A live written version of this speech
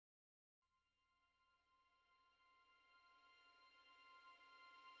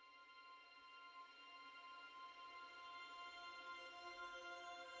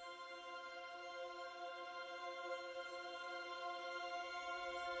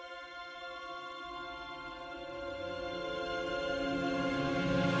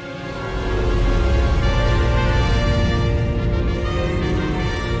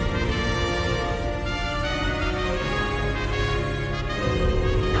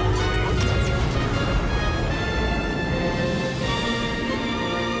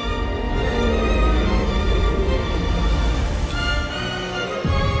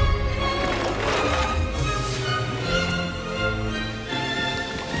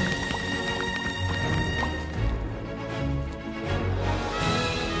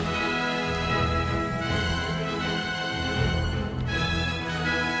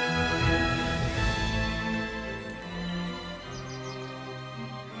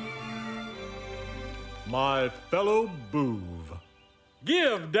my fellow Boov.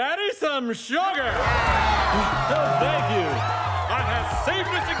 Give Daddy some sugar! Oh, thank you! I have saved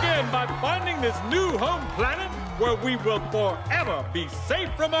us again by finding this new home planet where we will forever be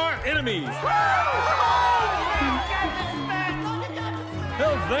safe from our enemies!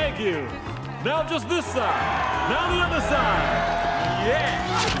 Oh, thank you! Now just this side! Now the other side!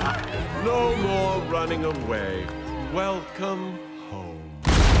 Yeah! No more running away. Welcome home.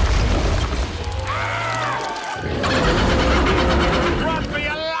 Run for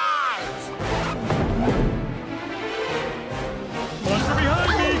your lives! Monster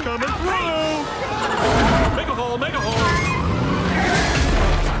behind me, coming through! Make a hole, make a hole!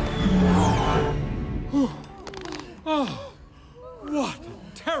 Oh, what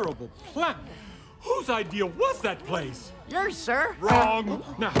a terrible planet! Whose idea was that place? Yours, sir. Wrong!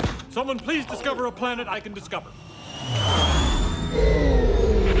 Now, someone please discover a planet I can discover.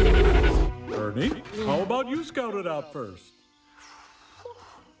 Ernie, how about you scout it out first?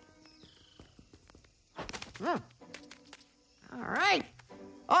 All right.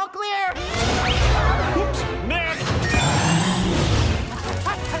 All clear. Oops, next!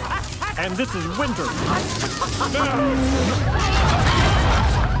 And this is winter.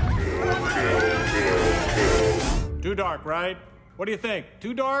 Too dark, right? What do you think?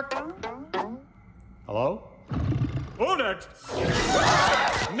 Too dark? Hello? Oh, next!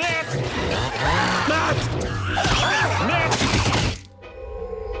 Next! Next! Next!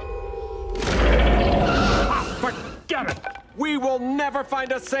 Forget it! We will never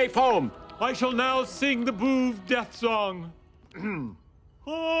find a safe home. I shall now sing the Boov death song.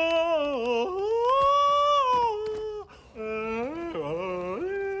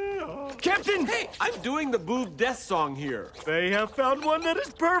 Captain, hey, I'm doing the Boov death song here. They have found one that is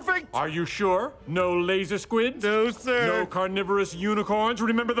perfect. Are you sure? No laser squids? No, sir. No carnivorous unicorns?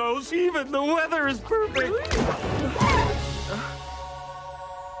 Remember those? Even the weather is perfect.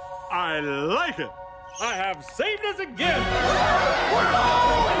 I like it. I have saved us again.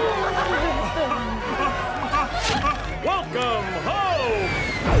 Welcome home.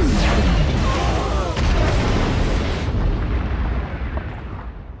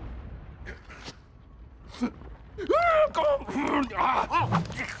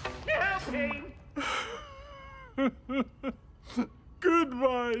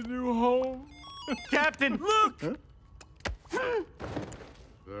 Goodbye, new home. Captain, look!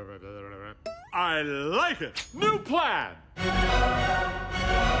 I like it. New plan.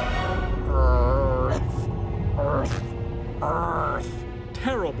 Earth.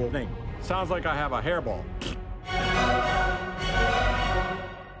 Terrible name. Sounds like I have a hairball.